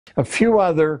a few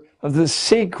other of the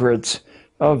secrets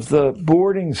of the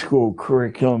boarding school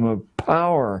curriculum of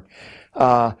power.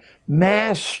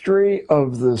 Mastery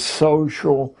of the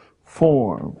social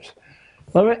forms.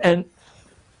 And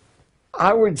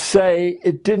I would say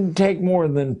it didn't take more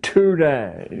than 2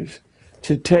 days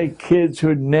to take kids who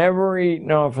had never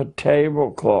eaten off a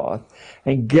tablecloth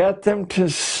and get them to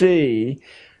see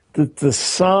that the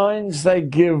signs they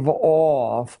give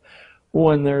off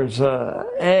when there's an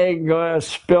egg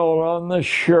spilled on the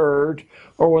shirt,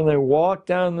 or when they walk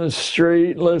down the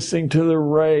street listening to the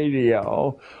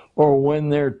radio, or when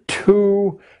they're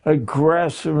too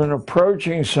aggressive in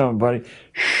approaching somebody,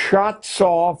 shuts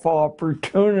off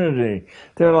opportunity.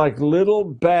 They're like little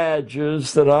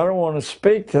badges that I don't want to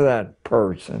speak to that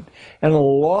person. And a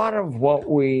lot of what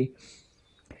we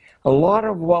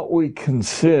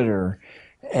consider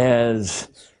as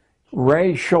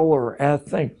racial or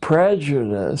ethnic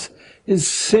prejudice is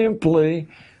simply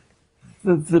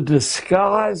that the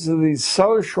disguise of these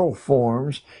social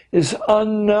forms is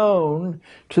unknown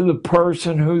to the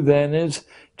person who then is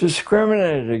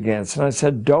discriminated against. And I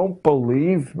said, don't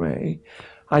believe me.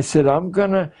 I said, I'm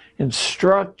going to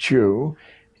instruct you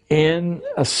in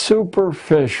a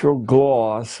superficial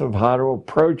gloss of how to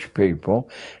approach people,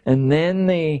 and then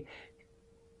the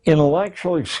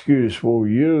intellectual excuse we'll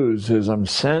use is I'm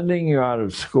sending you out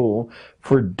of school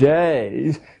for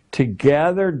days to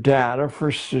gather data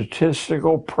for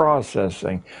statistical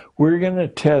processing. We're going to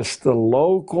test the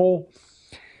local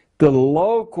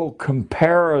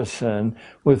comparison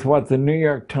with what the New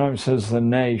York Times says the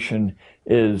nation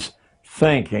is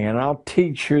thinking. And I'll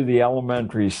teach you the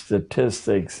elementary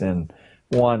statistics in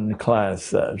one class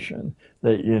session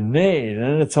that you need.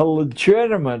 And it's a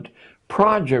legitimate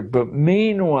project, but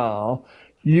meanwhile,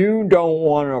 you don't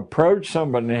want to approach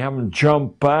somebody and have them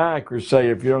jump back or say,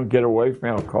 if you don't get away from me,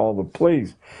 I'll call the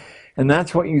police. And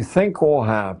that's what you think will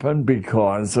happen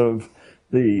because of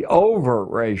the overt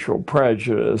racial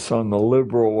prejudice on the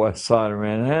liberal west side of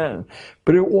Manhattan.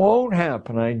 But it won't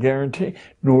happen, I guarantee.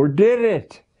 Nor did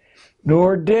it.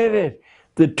 Nor did it.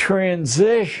 The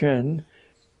transition,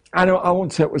 I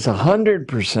won't say it was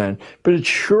 100%, but it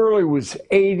surely was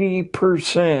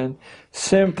 80%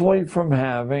 simply from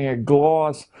having a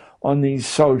gloss on these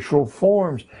social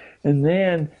forms. And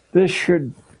then this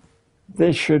should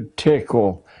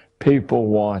tickle people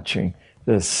watching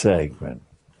this segment.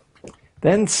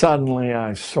 Then suddenly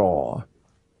I saw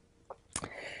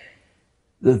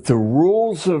that the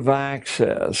rules of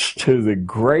access to the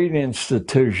great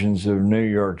institutions of New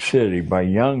York City by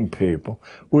young people,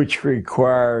 which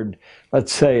required,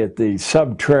 let's say at the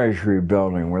Sub-Treasury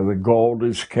building where the gold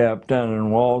is kept down in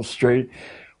Wall Street,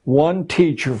 1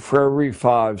 teacher for every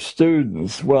 5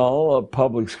 students. Well, a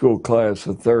public school class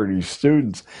of 30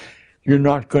 students, you're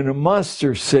not going to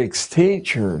muster 6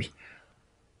 teachers.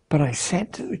 But I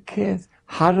said to the kids,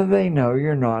 how do they know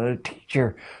you're not a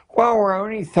teacher? Well, we're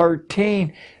only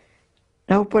 13.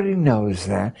 Nobody knows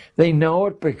that. They know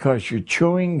it because you're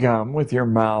chewing gum with your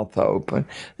mouth open.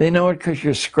 They know it because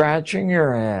you're scratching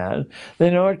your head. They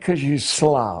know it because you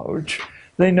slouch.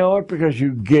 They know it because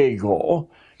you giggle.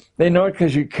 They know it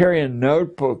because you carry a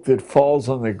notebook that falls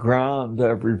on the ground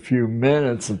every few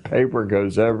minutes and paper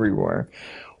goes everywhere.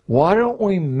 Why don't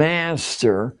we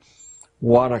master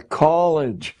what a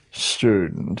college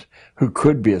student, who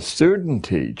could be a student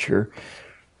teacher,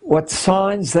 what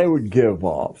signs they would give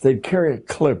off? They'd carry a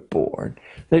clipboard.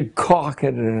 They'd cock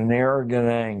it at an arrogant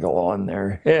angle on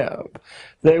their hip.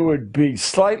 They would be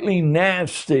slightly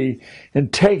nasty in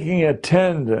taking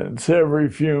attendance every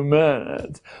few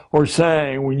minutes, or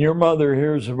saying, when your mother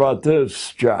hears about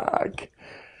this, Jack.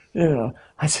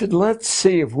 I said, let's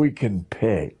see if we can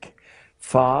pick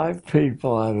 5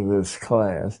 people out of this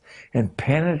class and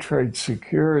penetrate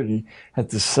security at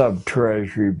the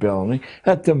Sub-Treasury building,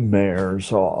 at the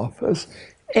mayor's office,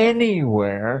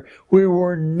 anywhere. We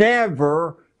were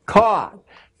never caught.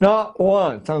 Not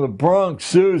once. Now, the Bronx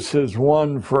Zoo says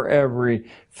 1 for every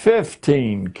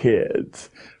 15 kids.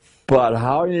 But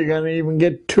how are you going to even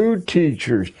get 2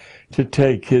 teachers to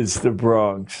take kids to the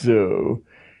Bronx Zoo?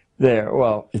 There.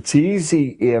 Well, it's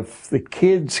easy if the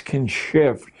kids can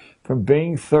shift from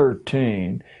being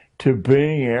 13 to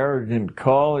being arrogant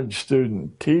college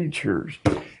student teachers.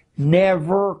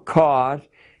 Never caught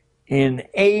in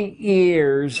 8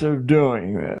 years of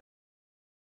doing this.